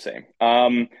not quite the same.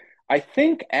 I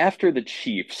think after the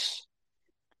Chiefs,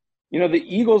 the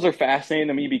Eagles are fascinating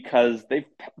to me because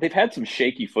they've had some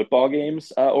shaky football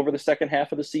games over the second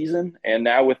half of the season, and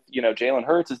now with Jalen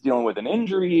Hurts is dealing with an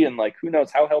injury and like who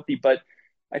knows how healthy. But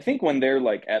I think when they're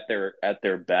like at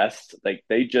their best, like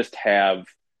they just have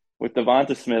with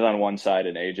Devonta Smith on one side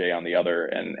and AJ on the other,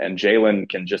 and Jalen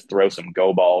can just throw some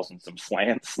go balls and some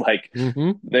slants. Like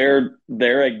Mm-hmm.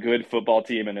 they're a good football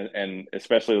team, and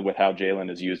especially with how Jalen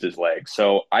has used his legs.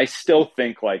 So I still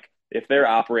think like if they're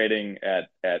operating at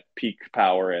peak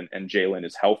power and Jalen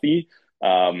is healthy,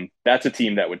 that's a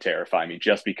team that would terrify me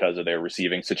just because of their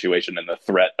receiving situation and the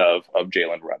threat of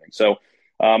Jalen running. So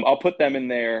I'll put them in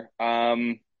there.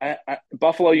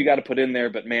 Buffalo, you got to put in there,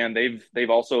 but man, they've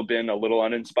also been a little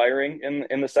uninspiring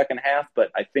in the second half.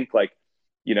 But I think like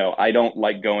I don't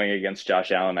like going against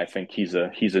Josh Allen. I think he's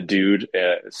a dude,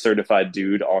 a certified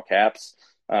dude, all caps.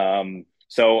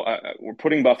 So we're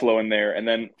putting Buffalo in there. And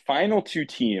then final two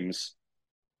teams,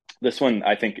 this one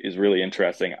I think is really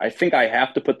interesting. I think I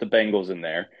have to put the Bengals in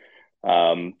there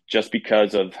just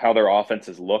because of how their offense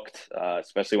has looked,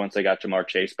 especially once they got Jamar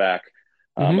Chase back.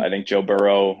 I think Joe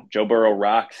Burrow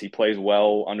rocks. He plays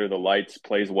well under the lights,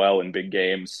 plays well in big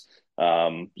games.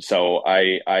 So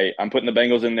I'm putting the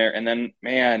Bengals in there. And then,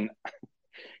 man,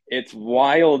 it's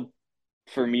wild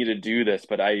for me to do this,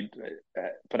 but I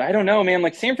don't know, man.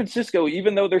 Like San Francisco,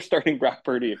 even though they're starting Brock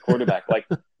Purdy at quarterback, like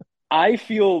I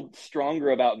feel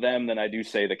stronger about them than I do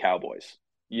say the Cowboys.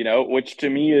 Which to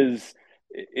me is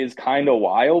kind of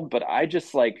wild, but I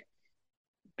just like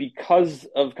because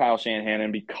of Kyle Shanahan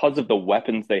and because of the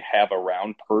weapons they have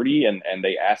around Purdy and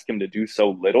they ask him to do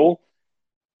so little.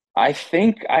 I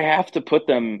think I have to put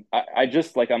them. I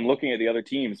just like I'm looking at the other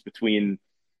teams between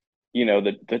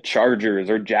the Chargers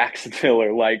or Jacksonville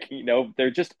or like, there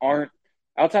just aren't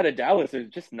outside of Dallas. There's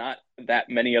just not that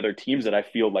many other teams that I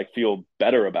feel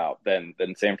better about than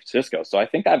San Francisco. So I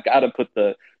think I've got to put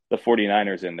the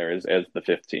 49ers in there as the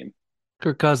fifth team.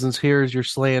 Kirk Cousins, here's your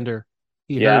slander.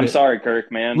 I'm sorry, Kirk,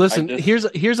 man. Listen, here's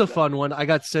a fun one. I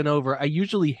got sent over. I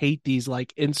usually hate these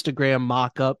like Instagram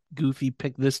mock-up, goofy,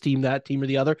 pick this team, that team, or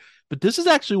the other. But this is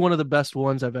actually one of the best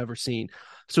ones I've ever seen.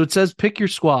 So it says pick your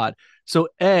squad. So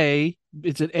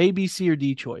it's an A, B, C, or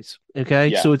D choice. Okay.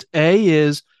 Yeah. So it's A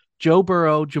is Joe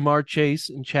Burrow, Jamar Chase,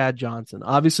 and Chad Johnson.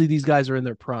 Obviously, these guys are in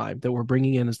their prime that we're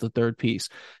bringing in as the third piece.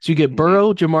 So you get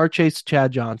Burrow, Jamar Chase,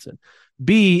 Chad Johnson.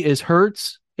 B is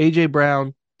Hurts, AJ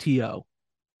Brown, T.O.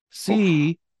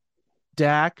 C,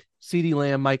 Dak, CeeDee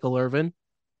Lamb, Michael Irvin.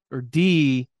 Or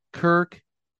D, Kirk,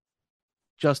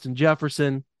 Justin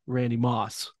Jefferson, Randy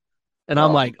Moss. And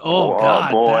I'm like,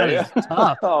 God, boy. that is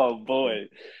tough. Oh, boy.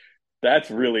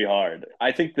 That's really hard.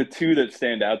 I think the two that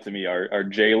stand out to me are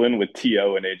Jalen with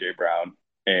T.O. and A.J. Brown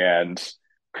and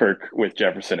Kirk with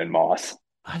Jefferson and Moss.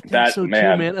 I think so too,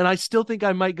 man. And I still think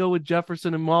I might go with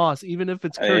Jefferson and Moss, even if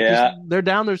it's Kirk. Yeah. They're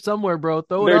down there somewhere, bro.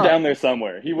 They're down there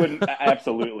somewhere. He wouldn't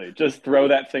absolutely just throw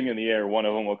that thing in the air. One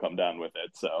of them will come down with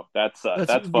it. So that's fun.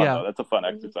 Yeah. Though. That's a fun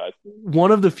exercise.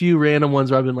 One of the few random ones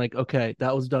where I've been like, okay,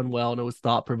 that was done well and it was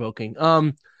thought provoking.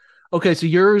 Okay, so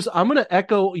yours, I'm going to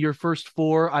echo your first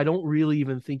four. I don't really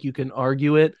even think you can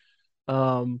argue it.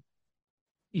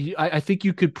 I think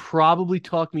you could probably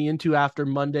talk me into after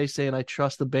Monday saying I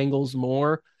trust the Bengals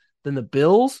more than the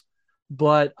Bills,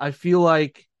 but I feel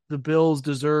like the Bills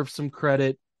deserve some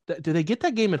credit. Did they get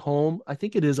that game at home? I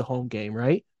think it is a home game,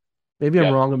 right? Maybe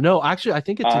I'm wrong. No, actually, I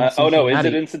think it's in Cincinnati. Oh, no, is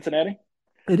it in Cincinnati?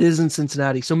 It is in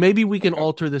Cincinnati. So maybe we can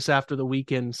alter this after the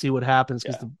weekend and see what happens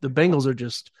because the Bengals are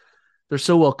just – they're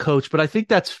so well coached. But I think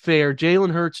that's fair.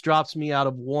 Jalen Hurts drops me out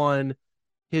of one,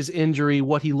 his injury,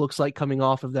 what he looks like coming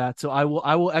off of that. So I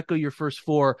will echo your first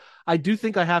four. I do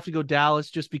think I have to go Dallas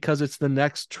just because it's the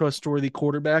next trustworthy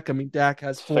quarterback. I mean, Dak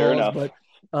has flaws, but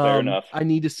Fair enough. I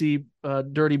need to see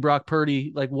dirty Brock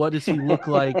Purdy. Like, what does he look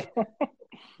like?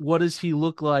 What does he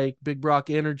look like? Big Brock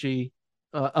energy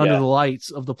under the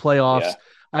lights of the playoffs. Yeah.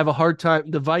 I have a hard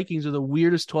time. The Vikings are the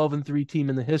weirdest 12-3 team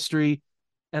in the history.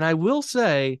 And I will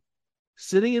say,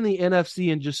 sitting in the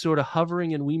NFC and just sort of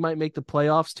hovering and we might make the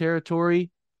playoffs territory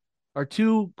are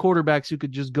two quarterbacks who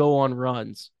could just go on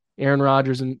runs, Aaron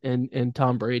Rodgers and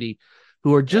Tom Brady,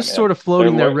 who are just sort of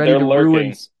floating there ready to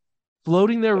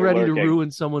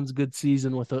ruin someone's good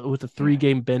season with a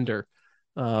 3-game bender.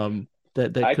 I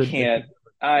can't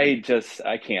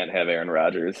have Aaron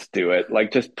Rodgers do it.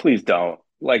 Like, just please don't.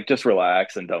 Like, just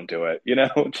relax and don't do it.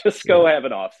 Just go have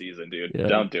an off season, dude. Yeah.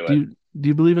 Don't do it. Do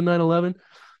you believe in 9/11?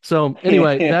 So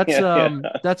anyway, that's Yeah.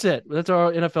 that's it. That's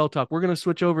our NFL talk. We're gonna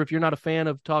switch over. If you're not a fan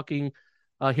of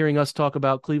hearing us talk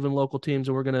about Cleveland local teams,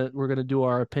 and we're gonna do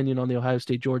our opinion on the Ohio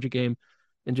State Georgia game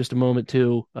in just a moment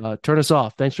too. Turn us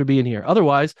off. Thanks for being here.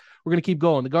 Otherwise, we're gonna keep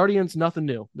going. The Guardians, nothing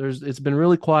new. It's been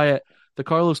really quiet. The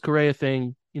Carlos Correa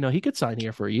thing, he could sign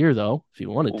here for a year though if he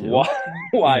wanted to.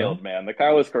 Wild, man. The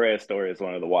Carlos Correa story is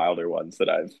one of the wilder ones that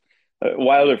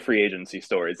wilder free agency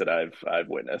stories that I've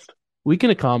witnessed. We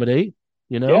can accommodate.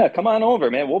 Yeah, come on over,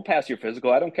 man. We'll pass your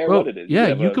physical. I don't care what it is.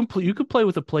 Yeah, you can play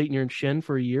with a plate in your shin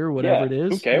for a year, whatever it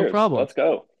is. Who cares? No problem. Let's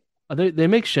go. They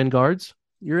make shin guards.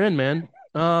 You're in, man.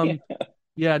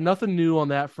 Yeah, nothing new on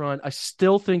that front. I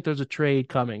still think there's a trade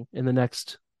coming in the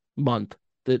next month.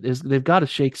 They've got to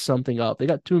shake something up. They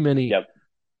got too many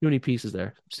pieces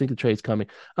there. I just think the trade's coming.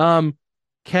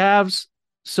 Cavs.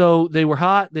 So they were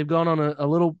hot. They've gone on a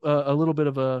little bit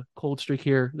of a cold streak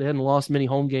here. They hadn't lost many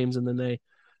home games, and then they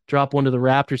drop one to the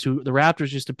Raptors, who the Raptors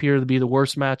just appear to be the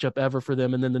worst matchup ever for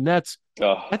them. And then the Nets,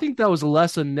 I think that was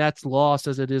less a Nets loss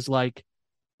as it is so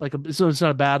it's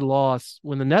not a bad loss.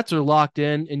 When the Nets are locked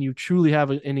in and you truly have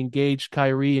an engaged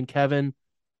Kyrie and Kevin,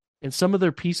 and some of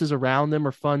their pieces around them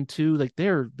are fun too. Like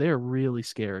they're really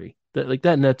scary.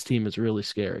 That Nets team is really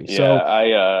scary. Yeah, so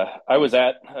I was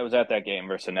at that game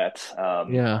versus the Nets.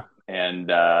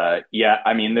 And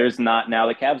I mean, there's not now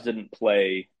the Cavs didn't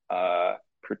play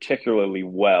particularly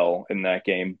well in that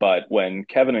game, but when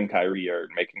Kevin and Kyrie are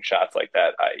making shots like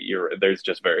that, there's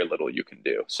just very little you can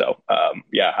do. So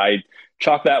I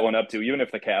chalk that one up to, even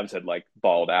if the Cavs had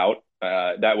balled out,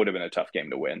 that would have been a tough game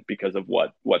to win because of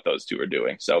what those two are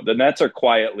doing. So the Nets are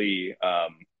quietly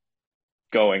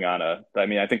going on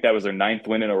I think that was their 9th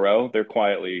win in a row. They're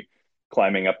quietly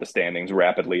climbing up the standings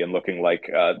rapidly and looking like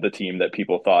the team that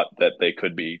people thought that they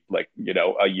could be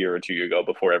a year or two ago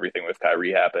before everything with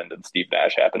Kyrie happened and Steve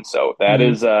Nash happened. So that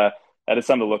is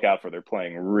something to look out for. They're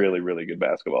playing really, really good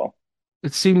basketball.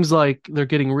 It seems like they're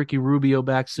getting Ricky Rubio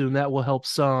back soon. That will help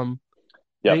some.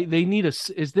 Yep. They need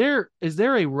is there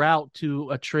a route to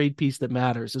a trade piece that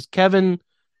matters? Is Kevin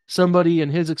somebody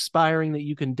and his expiring that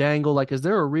you can dangle? Is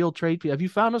there a real trade piece? Have you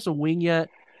found us a wing yet?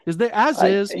 I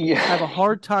have a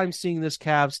hard time seeing this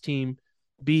Cavs team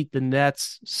beat the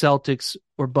Nets, Celtics,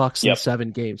 or Bucks in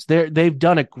 7 games. They've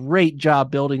done a great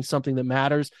job building something that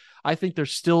matters. I think they're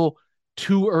still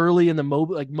too early in the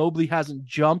Mobley. Mobley hasn't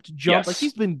jumped. Yes.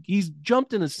 He's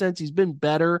jumped in a sense. He's been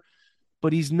better,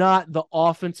 but he's not the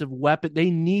offensive weapon. They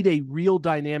need a real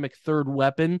dynamic third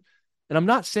weapon. And I'm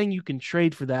not saying you can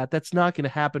trade for that. That's not going to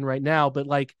happen right now. But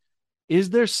is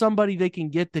there somebody they can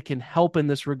get that can help in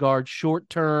this regard short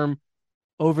term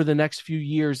over the next few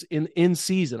years in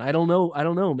season? I don't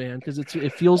know, man, because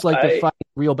it feels like they're fighting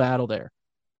a real battle there.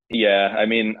 Yeah, I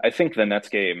mean, I think the Nets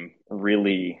game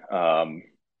really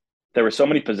there were so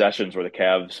many possessions where the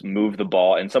Cavs moved the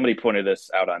ball, and somebody pointed this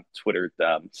out on Twitter.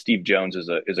 Steve Jones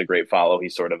is a great follow.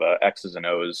 He's sort of a X's and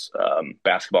O's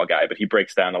basketball guy, but he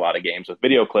breaks down a lot of games with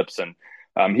video clips, and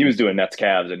he was doing Nets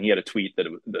Cavs, and he had a tweet that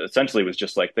essentially was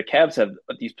just the Cavs have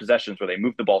these possessions where they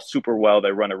move the ball super well.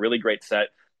 They run a really great set,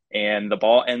 and the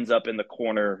ball ends up in the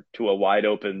corner to a wide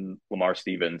open Lamar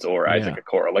Stevens or Isaac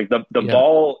Okoro. The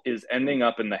ball is ending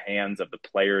up in the hands of the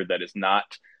player that is not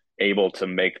able to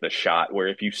make the shot, where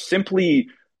if you simply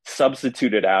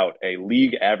substituted out a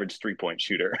league average 3-point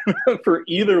shooter for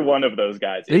either one of those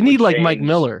guys, they need Mike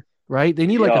Miller, right? They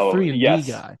need a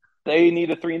 3-and-D guy. They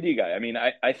need a 3-and-D guy. I mean,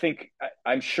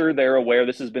 I'm sure they're aware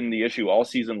this has been the issue all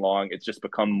season long. It's just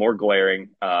become more glaring.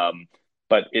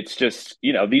 But it's just,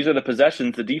 these are the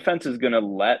possessions. The defense is going to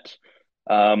let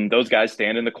those guys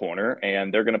stand in the corner,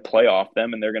 and they're going to play off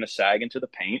them, and they're going to sag into the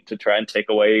paint to try and take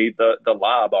away the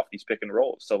lob off these pick and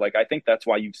rolls. So I think that's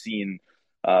why you've seen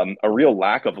a real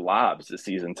lack of lobs this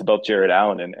season to both Jared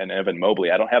Allen and Evan Mobley.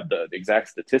 I don't have the exact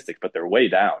statistics, but they're way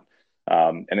down.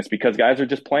 And it's because guys are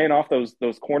just playing off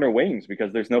those corner wings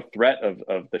because there's no threat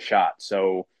of the shot.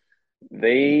 So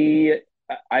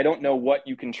I don't know what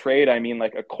you can trade. I mean,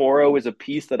 Okoro is a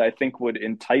piece that I think would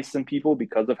entice some people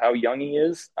because of how young he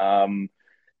is.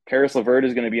 Caris LeVert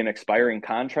is going to be an expiring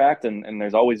contract, and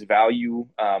there's always value.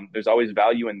 There's always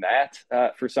value in that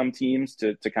for some teams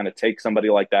to kind of take somebody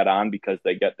like that on because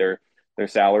they get their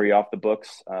salary off the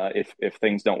books if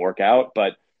things don't work out.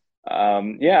 But I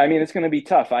mean, it's going to be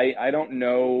tough. I don't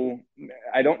know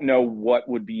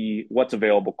what's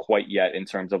available quite yet in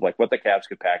terms of what the Cavs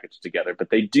could package together, but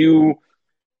they do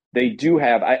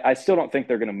have. I still don't think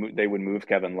they would move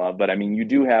Kevin Love, but I mean, you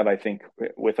do have. I think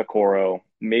with Okoro,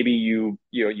 maybe you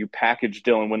package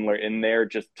Dylan Windler in there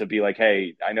just to be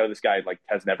hey, I know this guy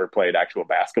has never played actual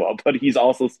basketball, but he's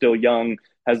also still young,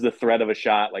 has the threat of a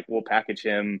shot. We'll package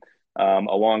him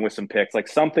along with some picks, like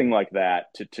something like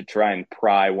that to try and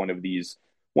pry one of these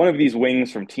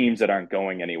wings from teams that aren't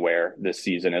going anywhere this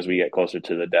season as we get closer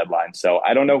to the deadline. So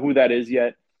I don't know who that is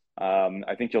yet.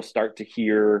 I think you'll start to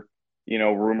hear,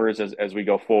 rumors as we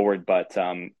go forward, but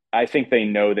I think they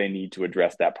know they need to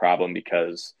address that problem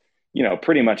because,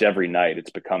 pretty much every night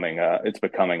it's becoming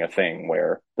a thing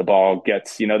where the ball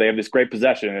gets, they have this great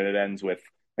possession and it ends with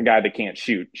a guy that can't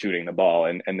shooting the ball,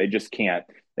 and they just can't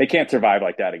survive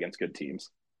like that against good teams.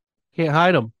 Can't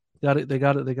hide them. Got it. They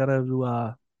got it. They got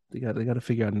to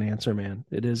figure out an answer, man.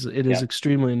 It is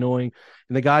extremely annoying.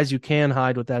 And the guys you can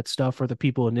hide with that stuff are the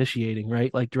people initiating,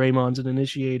 right? Like Draymond's an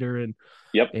initiator, and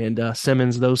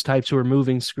Simmons, those types who are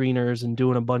moving screeners and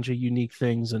doing a bunch of unique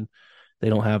things, and they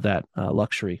don't have that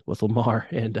luxury with Lamar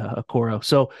and Okoro.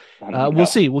 So we'll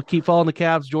see. We'll keep following the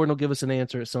Cavs. Jordan will give us an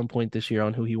answer at some point this year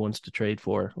on who he wants to trade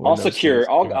for. I'll secure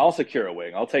a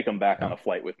wing. I'll take him back on a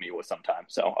flight with me sometime.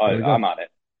 So I'm on it.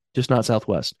 Just not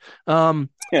Southwest.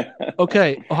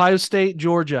 Okay, Ohio State,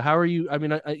 Georgia. How are you? I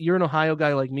mean, you're an Ohio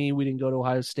guy like me. We didn't go to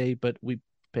Ohio State, but we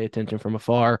pay attention from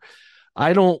afar.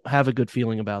 I don't have a good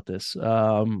feeling about this.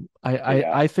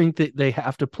 I think that they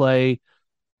have to play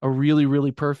a really,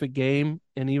 really perfect game,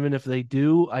 and even if they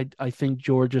do, I think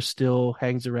Georgia still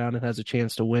hangs around and has a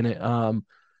chance to win it.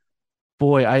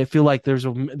 Boy, I feel like there's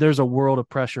a world of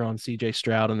pressure on CJ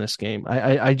Stroud in this game.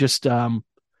 I just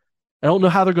I don't know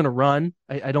how they're going to run.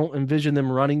 I don't envision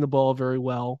them running the ball very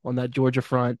well on that Georgia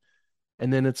front.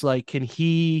 And then it's like, I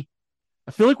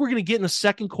feel like we're going to get in the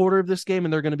second quarter of this game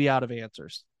and they're going to be out of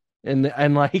answers. And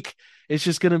like, it's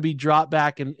just going to be drop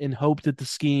back and hope that the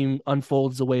scheme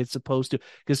unfolds the way it's supposed to.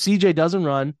 Because CJ doesn't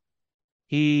run.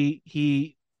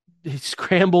 He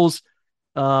scrambles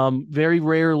very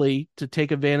rarely to take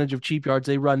advantage of cheap yards.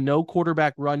 They run no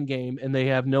quarterback run game and they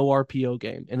have no RPO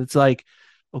game. And it's like,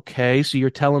 okay, so you're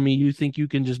telling me you think you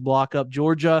can just block up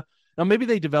Georgia? Now maybe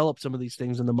they develop some of these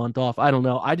things in the month off. I don't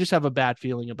know. I just have a bad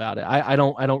feeling about it. I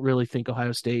don't really think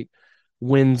Ohio State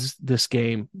wins this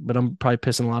game, but I'm probably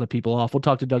pissing a lot of people off. We'll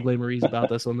talk to Doug Lesmerises about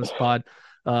this on this pod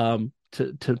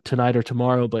tonight or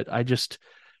tomorrow. But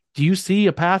do you see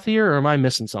a path here, or am I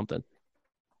missing something?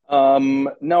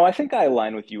 No, I think I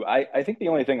align with you. I think the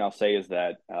only thing I'll say is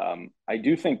that I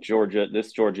do think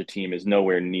this Georgia team is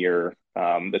nowhere near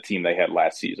the team they had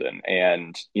last season.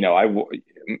 And,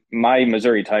 my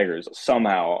Missouri Tigers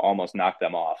somehow almost knocked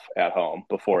them off at home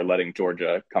before letting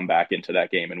Georgia come back into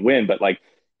that game and win. But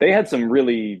they had some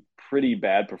really pretty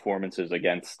bad performances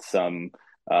against some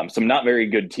not very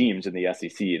good teams in the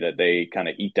SEC that they kind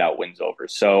of eked out wins over.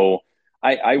 So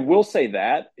I will say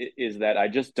that I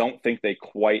just don't think they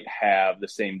quite have the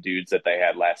same dudes that they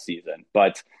had last season.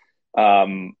 But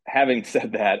having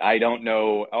said that, I don't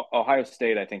know. Ohio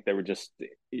State, I think they were just,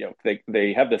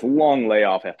 they have this long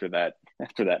layoff after that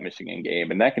Michigan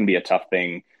game, and that can be a tough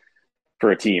thing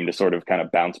for a team to sort of kind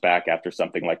of bounce back after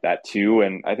something like that too.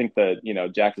 And I think that,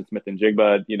 Jackson Smith and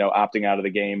Jigba, opting out of the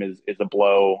game is a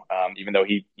blow, even though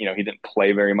he didn't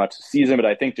play very much this season. But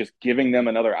I think just giving them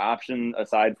another option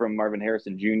aside from Marvin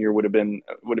Harrison Jr. would have been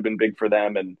big for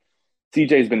them. And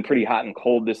CJ's been pretty hot and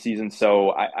cold this season.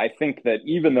 So I think that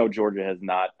even though Georgia has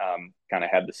not kind of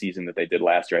had the season that they did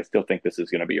last year, I still think this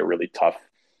is going to be a really tough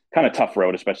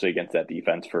road, especially against that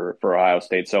defense for Ohio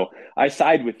State. So I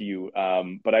side with you.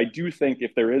 But I do think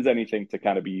if there is anything to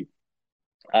kind of be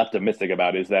optimistic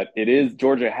about is that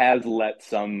Georgia has let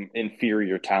some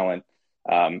inferior talent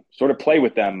sort of play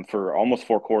with them for almost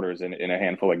 4 quarters in a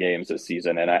handful of games this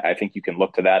season. And I think you can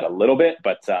look to that a little bit,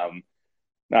 but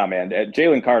nah, man,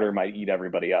 Jalen Carter might eat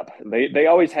everybody up. They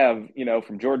always have,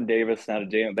 from Jordan Davis now to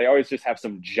Jalen, they always just have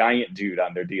some giant dude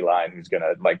on their D line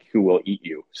who will eat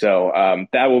you. So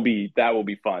that will be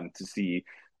fun to see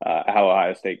how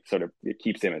Ohio State sort of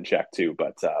keeps him in check too.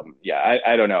 But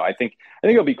I don't know. I think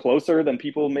it'll be closer than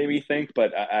people maybe think,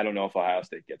 but I don't know if Ohio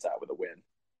State gets out with a win.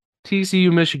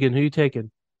 TCU, Michigan, who you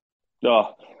taking?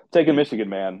 Oh, taking Michigan,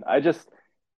 man.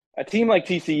 A team like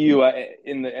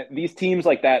TCU, these teams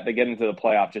like that get into the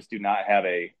playoff just do not have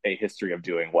a history of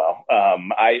doing well.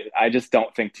 I just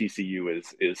don't think TCU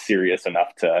is serious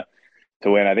enough to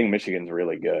win. I think Michigan's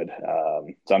really good.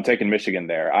 So I'm taking Michigan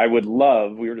there. I would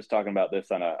love, we were just talking about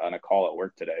this on a call at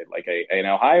work today, like an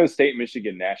Ohio State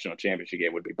Michigan national championship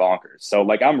game would be bonkers. So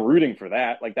I'm rooting for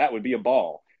that. That would be a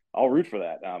ball. I'll root for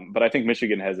that. But I think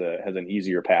Michigan has an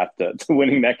easier path to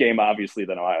winning that game, obviously,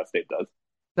 than Ohio State does.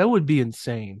 That would be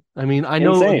insane. I mean, I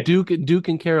know Duke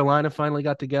and Carolina finally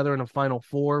got together in a Final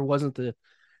Four. It wasn't the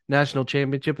national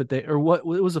championship, but it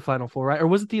was the Final Four, right? Or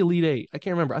was it the Elite Eight? I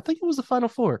can't remember. I think it was the Final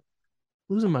Four.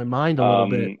 Losing my mind a little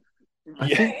bit.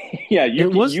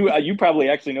 You probably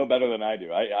actually know better than I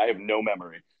do. I have no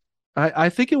memory. I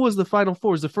think it was the Final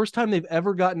Four. It's the first time they've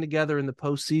ever gotten together in the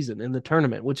postseason in the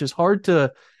tournament, which is hard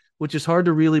to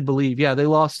really believe. Yeah, they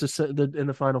lost in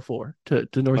the Final Four to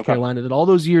North Carolina. That all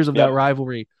those years of that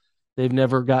rivalry, they've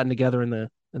never gotten together in the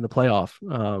playoff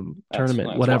tournament.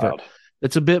 That's whatever. Wild.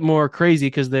 It's a bit more crazy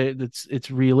because it's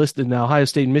realistic now. Ohio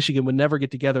State and Michigan would never get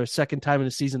together a second time in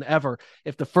a season ever.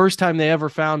 If the first time they ever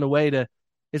found a way to,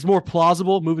 it's more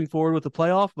plausible moving forward with the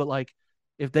playoff. But like,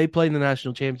 if they played in the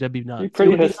national championship, that'd be nuts.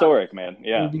 Pretty historic, man.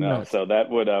 Yeah, no. So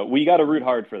that would we got to root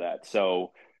hard for that.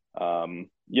 So,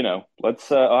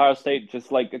 let's Ohio State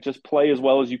just play as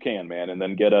well as you can, man, and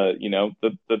then get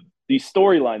these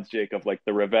storylines, Jake, of like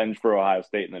the revenge for Ohio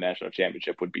State in the national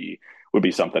championship would be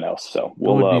something else. So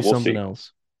we'll see.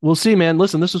 We'll see, man.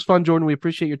 Listen, this was fun, Jordan. We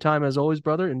appreciate your time as always,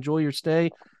 brother. Enjoy your stay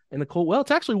in the cold. Well,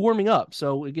 it's actually warming up,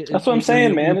 so that's what I'm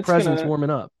saying, man. Your presence warming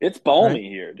up. It's balmy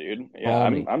here, dude. Yeah,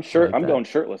 balmy. I'm sure. Like I'm going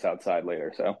shirtless outside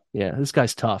later. So yeah, this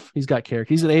guy's tough. He's got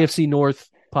character. He's an AFC North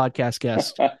podcast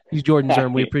guest. He's Jordan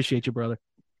Zerm. We appreciate you, brother.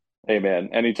 Hey,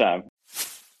 man. Anytime.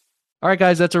 All right,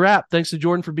 guys, that's a wrap. Thanks to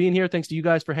Jordan for being here. Thanks to you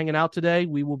guys for hanging out today.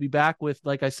 We will be back with,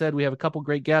 like I said, we have a couple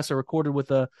great guests. I recorded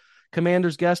with a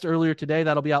Commanders guest earlier today.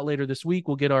 That'll be out later this week.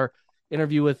 We'll get our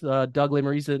interview with Doug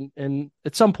Lesmerises, and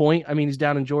at some point, I mean, he's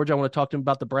down in Georgia. I want to talk to him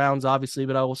about the Browns, obviously,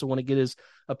 but I also want to get his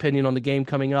opinion on the game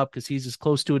coming up because he's as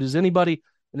close to it as anybody.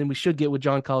 And then we should get with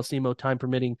John Colosimo, time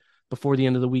permitting, before the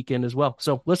end of the weekend as well.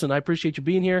 So listen, I appreciate you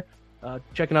being here,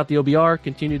 checking out the OBR.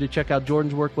 Continue to check out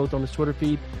Jordan's work both on his Twitter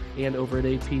feed and over at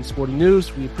AP Sporting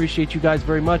News. We appreciate you guys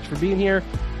very much for being here.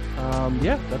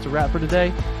 That's a wrap for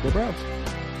today. Go Browns.